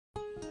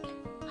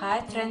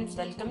Hi friends,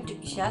 welcome to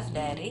Isha's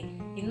diary.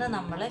 ഇന്ന്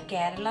നമ്മൾ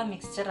കേരള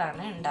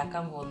മിക്സ്ചറാണ്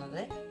ഉണ്ടാക്കാൻ പോകുന്നത്.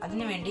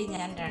 അതിനുവേണ്ടി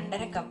ഞാൻ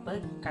 2.5 കപ്പ്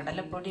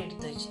കടലപ്പൊടി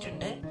എടുത്തു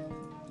വെച്ചിട്ടുണ്ട്,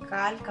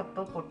 1/4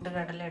 കപ്പ്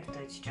പൊട്ടുകടല എടുത്തു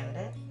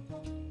വെച്ചിട്ടുണ്ട്,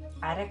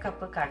 1/2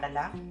 കപ്പ് കടല,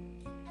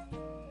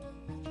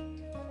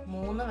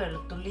 3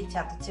 വെളുത്തുള്ളി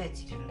ചതച്ച്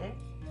വെച്ചിട്ടുണ്ട്,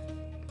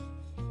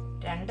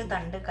 2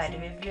 തണ്ട്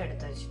കറിവേപ്പില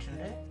എടുത്തു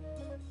വെച്ചിട്ടുണ്ട്,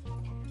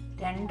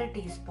 2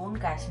 teaspoon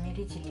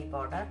Kashmiri chilli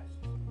powder,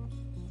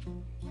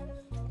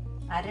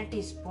 1/2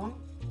 teaspoon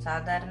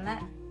സാധാരണ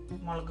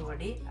മുളക്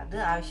പൊടി, അത്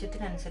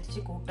ആവശ്യത്തിനനുസരിച്ച്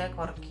കൂട്ടുക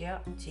കുറയ്ക്കുകയോ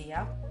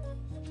ചെയ്യാം,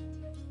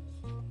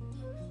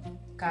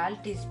 1/4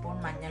 ടീസ്പൂൺ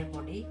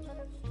മഞ്ഞൾപ്പൊടി,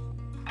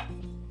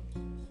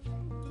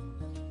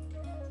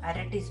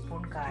 1/2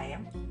 ടീസ്പൂൺ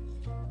കായം,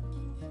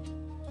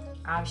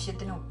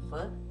 ആവശ്യത്തിന്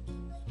ഉപ്പ്,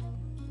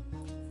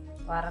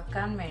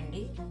 വറക്കാൻ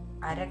വേണ്ടി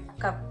 1/2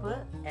 കപ്പ്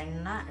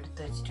എണ്ണ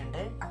എടുത്തു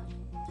വെച്ചിട്ടുണ്ട്,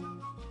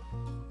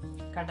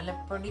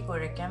 കടലപ്പൊടി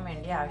കുഴയ്ക്കാൻ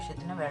വേണ്ടി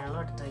ആവശ്യത്തിന് വെള്ളം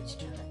എടുത്തു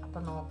വെച്ചിട്ടുണ്ട്.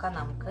 അപ്പോൾ നോക്കാം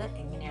നമുക്ക്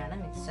എങ്ങനെയാണ്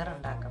മിക്സ്ചർ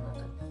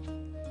ഉണ്ടാക്കുന്നത്.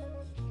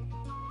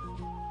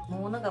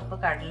 3 കപ്പ്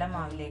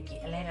കടലമാവിലേക്ക്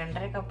അല്ലെങ്കിൽ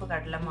 2.5 കപ്പ്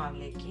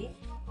കടലമാവിലേക്ക്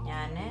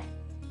ഞാൻ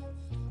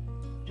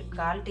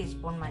 1/4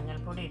 ടീസ്പൂൺ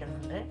മഞ്ഞൾപ്പൊടി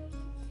ഇടുന്നുണ്ട്,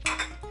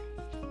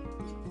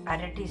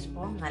 1/2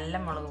 ടീസ്പൂൺ നല്ല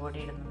മുളക് പൊടി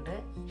ഇടുന്നുണ്ട്,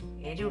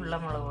 എരിവുള്ള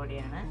മുളക്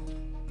പൊടിയാണ്,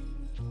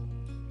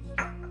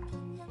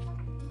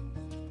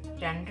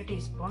 2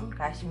 ടീസ്പൂൺ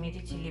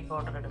കാശ്മീരി ചില്ലി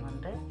പൗഡർ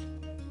ഇടുന്നുണ്ട്,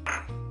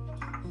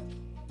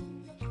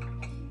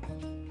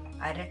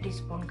 1/2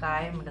 ടീസ്പൂൺ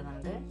കായം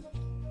ഇടുന്നുണ്ട്,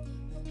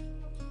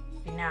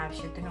 പിന്നെ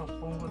ആവശ്യത്തിന്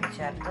ഉപ്പും കൂടി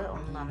ചേർത്ത്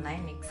ഒന്ന് നന്നായി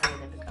മിക്സ്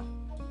ചെയ്തെടുക്കാം.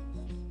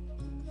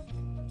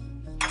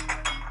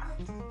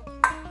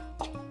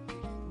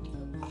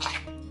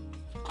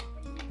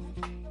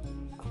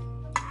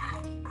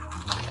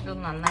 ഇത്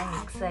നന്നായി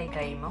മിക്സ് ആയി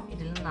കഴിയുമ്പോൾ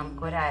ഇതിൽ നിന്ന്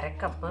നമുക്ക് 1/2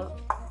 കപ്പ്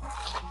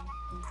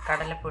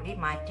കടലപ്പൊടി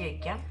മാറ്റി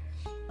വയ്ക്കാം,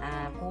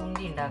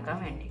 പൂന്തി ഉണ്ടാക്കാൻ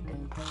വേണ്ടിയിട്ട്.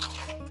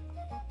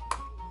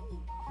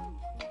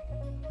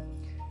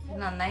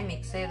 നന്നായി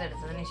മിക്സ്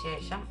ചെയ്തെടുത്തതിന്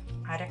ശേഷം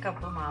 1/2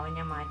 കപ്പ് മാവ്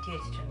ഞാൻ മാറ്റി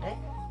വെച്ചിട്ടുണ്ട്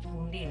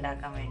പൂന്തി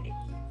ഉണ്ടാക്കാൻ വേണ്ടി.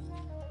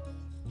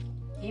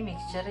 ഈ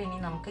മിക്സ്ചർ ഇനി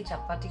നമുക്ക്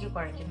ചപ്പാത്തിക്ക്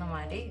കുഴയ്ക്കുന്ന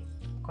മാതിരി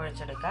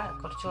കുഴച്ചെടുക്കാം.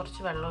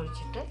 കുറച്ച് വെള്ളം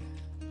ഒഴിച്ചിട്ട്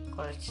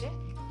കുഴച്ച്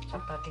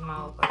ചപ്പാത്തി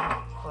മാവ്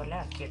പോലെ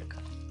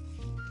ആക്കിയെടുക്കാം.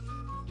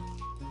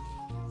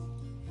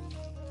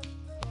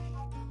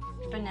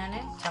 ഇപ്പം ഞാൻ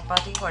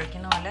ചപ്പാത്തിക്ക്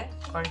കുഴയ്ക്കുന്ന പോലെ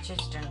കുഴച്ച്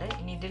വെച്ചിട്ടുണ്ട്.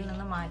 ഇനി ഇതിൽ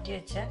നിന്ന് മാറ്റി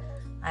വെച്ച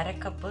 1/2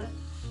 കപ്പ്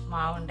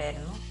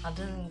മാവുണ്ടായിരുന്നു,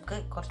 അത് നമുക്ക്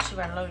കുറച്ച്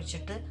വെള്ളം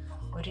ഒഴിച്ചിട്ട്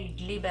ഒരു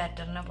ഇഡ്ഡലി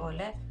ബാറ്ററിനെ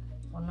പോലെ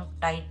ഒന്ന്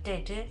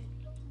ടൈറ്റായിട്ട്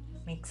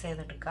മിക്സ്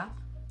ചെയ്തെടുക്കാം.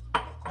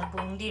 അത്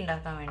ബൂന്തി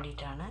ഉണ്ടാക്കാൻ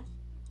വേണ്ടിയിട്ടാണ്.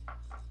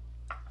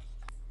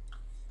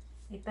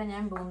 ഇപ്പം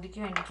ഞാൻ ബൂന്തിക്ക്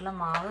വേണ്ടിയിട്ടുള്ള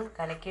മാവ്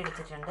കലക്കി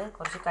എടുത്തിട്ടുണ്ട്,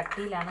 കുറച്ച്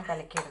കട്ടിയിലാണ്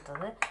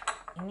കലക്കിയെടുത്തത്.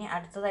 ഇനി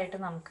അടുത്തതായിട്ട്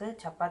നമുക്ക്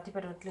ചപ്പാത്തി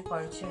പരുവത്തിൽ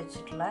കുഴച്ച്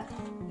വെച്ചിട്ടുള്ള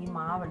ഈ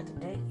മാവ്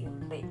എടുത്തിട്ട്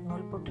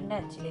നൂൽപുട്ടിൻ്റെ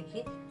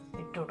അച്ചിലേക്ക്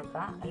ഇട്ട്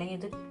കൊടുക്കുക, അല്ലെങ്കിൽ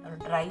ഇത്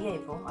ഡ്രൈ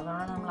ആയി പോകും.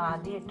 അതുകൊണ്ട് നമ്മൾ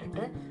ആദ്യം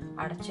ഇട്ടിട്ട്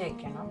അടച്ചു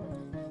വയ്ക്കണം.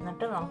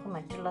 എന്നിട്ട് നമുക്ക്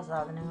മറ്റുള്ള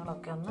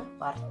സാധനങ്ങളൊക്കെ ഒന്ന്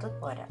വറുത്ത്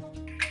പോരാം.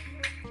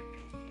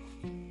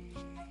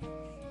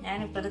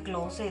 ഞാനിപ്പോൾ ഇത്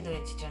ക്ലോസ് ചെയ്ത്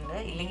വെച്ചിട്ടുണ്ട്,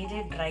 ഇല്ലെങ്കിൽ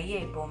ഡ്രൈ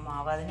ആയി പോകും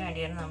മാവ്. അതിന്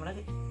വേണ്ടിയാണ് നമ്മൾ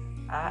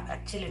ആ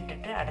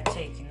അച്ചിലിട്ടിട്ട് അടച്ചു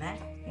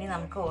വയ്ക്കുന്നത്. ഇനി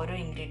നമുക്ക് ഓരോ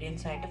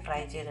ഇൻഗ്രീഡിയൻസ് ആയിട്ട്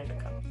ഫ്രൈ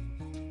ചെയ്തെടുക്കാം.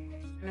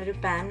 ഞാനൊരു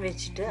പാൻ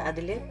വെച്ചിട്ട്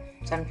അതിൽ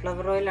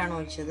സൺഫ്ലവർ ഓയിലാണ്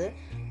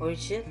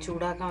ഒഴിച്ച്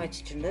ചൂടാക്കാൻ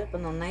വെച്ചിട്ടുണ്ട്.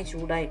 അപ്പം നന്നായി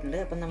ചൂടായിട്ടുണ്ട്.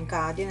 അപ്പം നമുക്ക്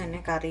ആദ്യം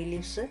തന്നെ കറി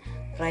ലീവ്സ്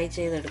ഫ്രൈ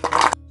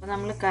ചെയ്തെടുക്കാം. അപ്പം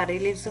നമ്മൾ കറി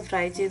ലീവ്സ്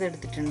ഫ്രൈ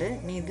ചെയ്തെടുത്തിട്ടുണ്ട്.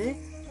 ഇനി ഇത്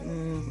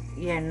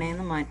ഈ എണ്ണയിൽ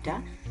നിന്ന് മാറ്റാം.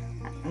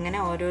 അങ്ങനെ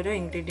ഓരോരോ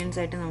ഇൻഗ്രീഡിയൻസ്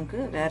ആയിട്ട് നമുക്ക്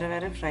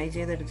വേറെ ഫ്രൈ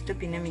ചെയ്തെടുത്തിട്ട്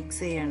പിന്നെ മിക്സ്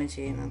ചെയ്യുകയാണ്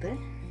ചെയ്യുന്നത്.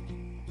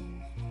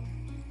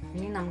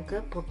 ഇനി നമുക്ക്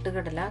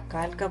പൊട്ടുകടല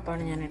 1/4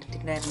 കപ്പാണ് ഞാൻ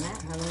എടുത്തിട്ടുണ്ടായിരുന്നത്,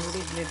 അതും കൂടി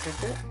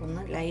ഇതിലിട്ടിട്ട്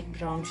ഒന്ന് ലൈറ്റ്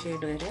ബ്രൗൺ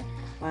ഷെയ്ഡ് വരെ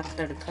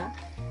വറുത്തെടുക്കുക.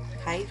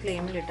 ഹൈ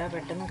ഫ്ലെയിമിലിട്ടാൽ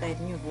പെട്ടെന്ന്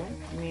കരിഞ്ഞു പോകും.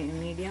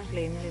 മീഡിയം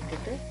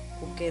ഫ്ലെയിമിലിട്ടിട്ട്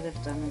കുക്ക്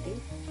ചെയ്തെടുത്താൽ മതി.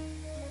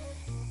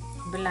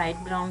 ഇപ്പോൾ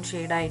ലൈറ്റ് ബ്രൗൺ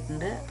ഷെയ്ഡ്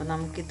ആയിട്ടുണ്ട്. അപ്പോൾ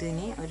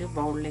നമുക്കിതിനി ഒരു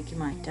ബൗളിലേക്ക്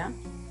മാറ്റാം.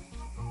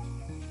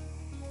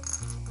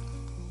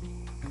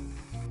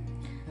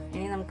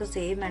 ഇനി നമുക്ക്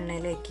സെയിം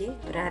എണ്ണയിലേക്ക്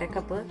 1/2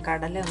 കപ്പ്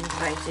കടല ഒന്ന്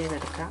ഫ്രൈ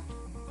ചെയ്തെടുക്കാം.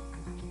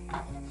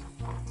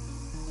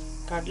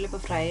 കടല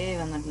ഇപ്പോൾ ഫ്രൈ ആയി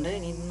വന്നിട്ടുണ്ട്.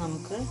 ഇനി ഇത്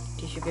നമുക്ക്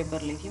ടിഷ്യൂ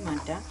പേപ്പറിലേക്ക്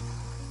മാറ്റാം.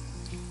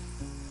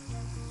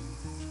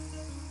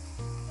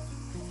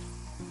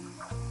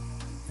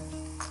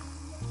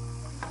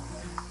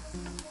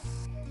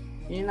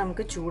 ഇനി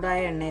നമുക്ക്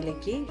ചൂടായ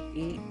എണ്ണയിലേക്ക്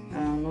ഈ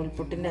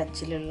നൂൽപുട്ടിൻ്റെ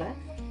അച്ചിലുള്ള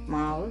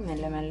മാവ്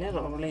മെല്ലെ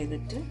റോൾ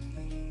ചെയ്തിട്ട്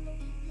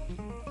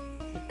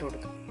ഇട്ട്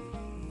കൊടുക്കാം.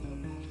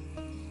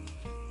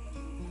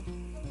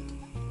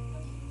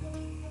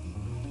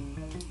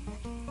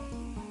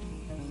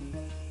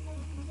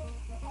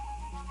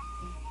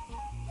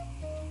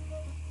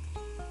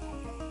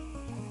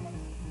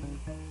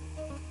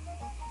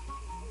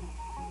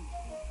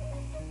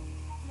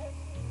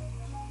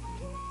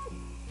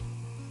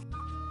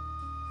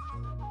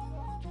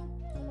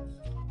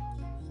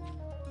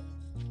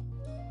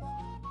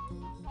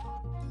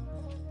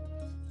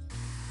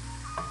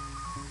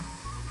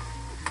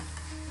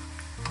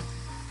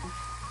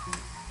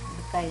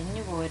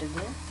 കരിഞ്ഞു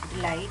പോരുത്.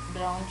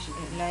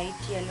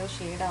 ലൈറ്റ് യെല്ലോ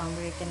ഷെയ്ഡ്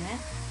ആകുമ്പോഴേക്കന്നെ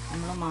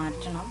നമ്മൾ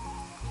മാറ്റണം.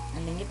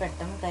 അല്ലെങ്കിൽ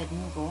പെട്ടെന്ന്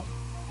കരിഞ്ഞു പോകും.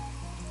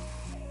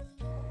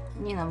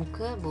 ഇനി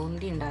നമുക്ക്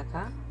ബൂന്തി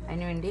ഉണ്ടാക്കാം.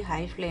 അതിനുവേണ്ടി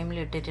ഹൈ ഫ്ലെയിമിൽ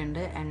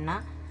ഇട്ടിട്ടുണ്ട് എണ്ണ.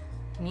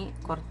 ഇനി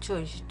കുറച്ച്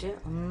ഒഴിച്ചിട്ട്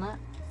ഒന്ന്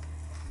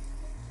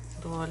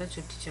ഇതുപോലെ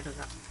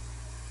ചുറ്റിച്ചെടുക്കാം.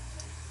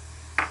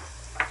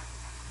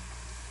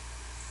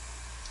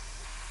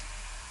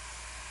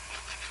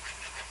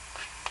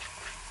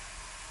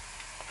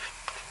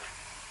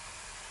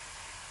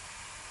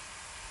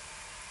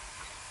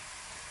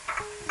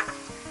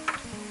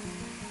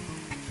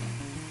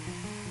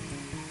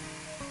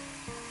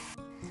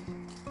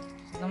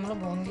 നമ്മൾ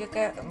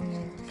ബൂന്തിയൊക്കെ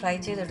ഫ്രൈ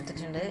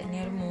ചെയ്തെടുത്തിട്ടുണ്ട്. ഇനി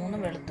ഒരു 3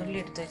 വെളുത്തുള്ളി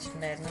എടുത്ത്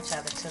വെച്ചിട്ടുണ്ടായിരുന്നു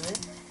ചതച്ചത്.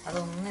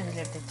 അതൊന്നും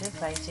ഇതിലിട്ടിട്ട്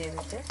ഫ്രൈ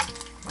ചെയ്തിട്ട്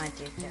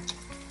മാറ്റി വയ്ക്കാം.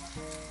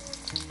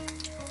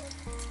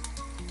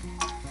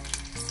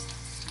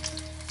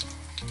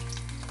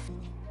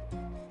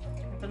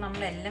 ഇപ്പം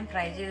നമ്മളെല്ലാം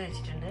ഫ്രൈ ചെയ്ത്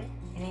വെച്ചിട്ടുണ്ട്.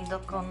 ഇനി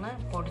ഇതൊക്കെ ഒന്ന്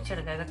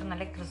പൊടിച്ചെടുക്കുക. ഇതൊക്കെ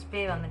നല്ല ക്രിസ്പി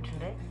ആയി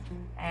വന്നിട്ടുണ്ട്.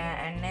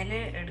 എണ്ണയിൽ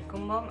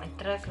എടുക്കുമ്പം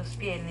ഇത്ര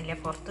ക്രിസ്പി ആയിരുന്നില്ല.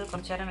 പുറത്ത്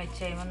കുറച്ച് നേരം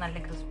വെച്ച് കഴിയുമ്പോൾ നല്ല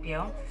ക്രിസ്പി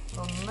ആവും.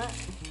 ഒന്ന്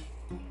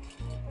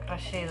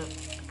ക്രഷ് ചെയ്ത്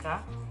എടുക്കുക.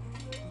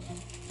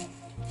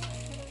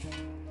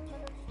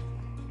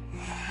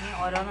 ഇനി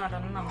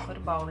ഓരോന്നോരോന്നും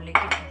നമുക്കൊരു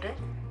ബൗളിലേക്ക് ഇട്ടിട്ട്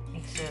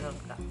മിക്സ് ചെയ്ത്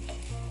കൊടുക്കാം.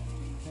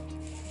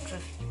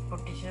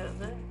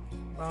 പൊട്ടിച്ചത്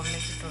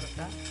ബൗളിലേക്ക് ഇട്ട്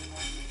കൊടുക്കുക.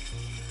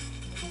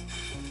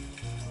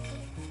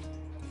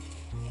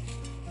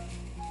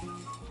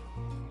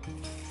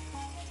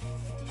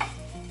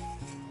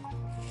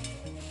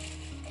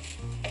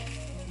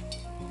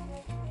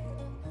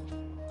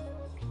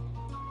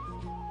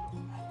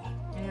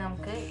 ഇനി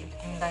നമുക്ക്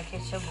ഉണ്ടാക്കി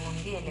വെച്ച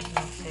ബൂന്തി അതിലേക്ക്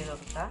മിക്സ് ചെയ്ത്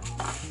കൊടുക്കാം.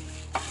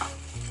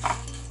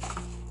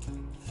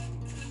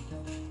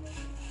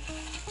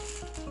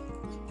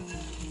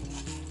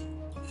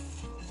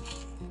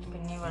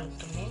 പിന്നെ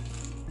വെളുത്തുള്ളി,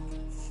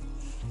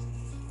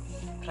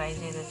 ഫ്രൈ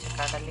ചെയ്ത് വെച്ച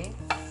കടല,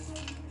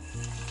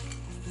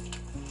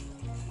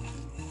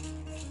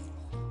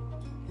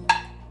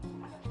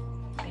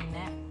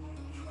 പിന്നെ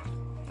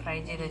ഫ്രൈ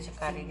ചെയ്ത് വെച്ച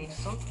കറി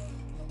ലീവ്സും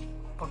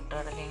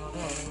പൊട്ടുകടലയും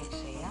കൂടി അതിൽ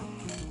മിക്സ് ചെയ്യാം.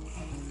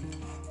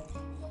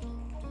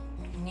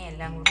 ഇനി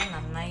എല്ലാം കൂടി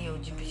നന്നായി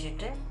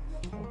യോജിപ്പിച്ചിട്ട്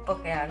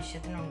ഉപ്പൊക്കെ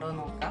ആവശ്യത്തിനുണ്ടോ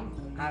എന്ന് നോക്കാം.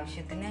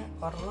 ആവശ്യത്തിന്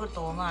കുറവ്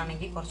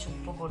തോന്നുകയാണെങ്കിൽ കുറച്ച്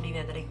ഉപ്പ് പൊടി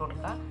വിതറി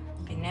കൊടുക്കാം.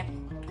 പിന്നെ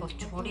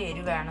കുറച്ചുകൂടി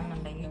എരിവ്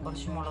വേണമെന്നുണ്ടെങ്കിൽ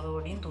കുറച്ച് മുളക്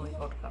പൊടിയും തൂവി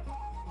കൊടുക്കാം.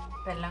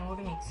 ഇപ്പം എല്ലാം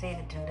കൂടി മിക്സ്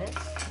ചെയ്തിട്ടുണ്ട്.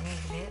 ഇനി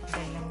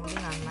ഇതെല്ലാം കൂടി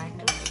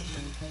നന്നായിട്ട്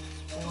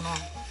സ്പൂണോ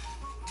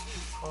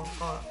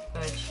ഫോക്കോ ഒക്കെ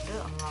വെച്ചിട്ട്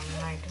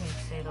നന്നായിട്ട്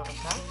മിക്സ് ചെയ്ത്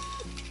കൊടുക്കാം.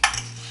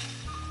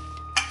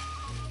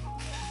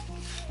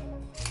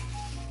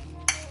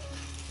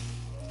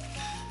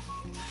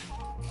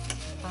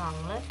 അപ്പോൾ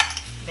നമ്മൾ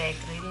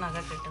ബേക്കറിയിൽ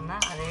നിന്നൊക്കെ കിട്ടുന്ന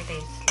അതേ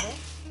ടേസ്റ്റിൽ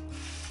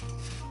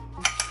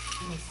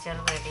മിക്സ്ചർ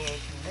റെഡി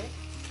ആയിട്ടുണ്ട്.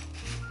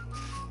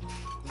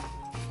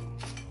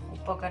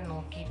 ഉപ്പൊക്കെ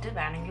നോക്കിയിട്ട്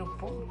വേണമെങ്കിൽ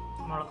ഉപ്പും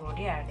മുളക്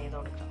പൊടി ആഡ് ചെയ്ത്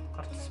കൊടുക്കാം.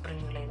 കുറച്ച്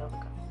സ്പ്രിങ്കിൾ ചെയ്ത്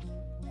കൊടുക്കാം.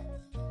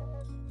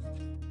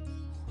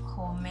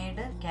 Home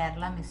made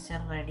Kerala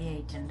mixture ready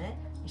ആയിട്ടുണ്ട്.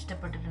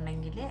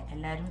 ഇഷ്ടപ്പെട്ടിട്ടുണ്ടെങ്കിൽ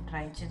എല്ലാവരും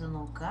ട്രൈ ചെയ്ത്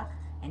നോക്കുക.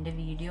 എൻ്റെ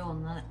വീഡിയോ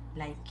ഒന്ന്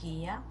ലൈക്ക്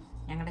ചെയ്യുക.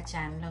 ഞങ്ങളുടെ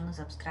ചാനൽ ഒന്ന്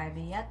സബ്സ്ക്രൈബ്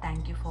ചെയ്യുക.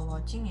 Thank you for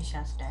watching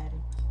Isha's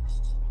diary.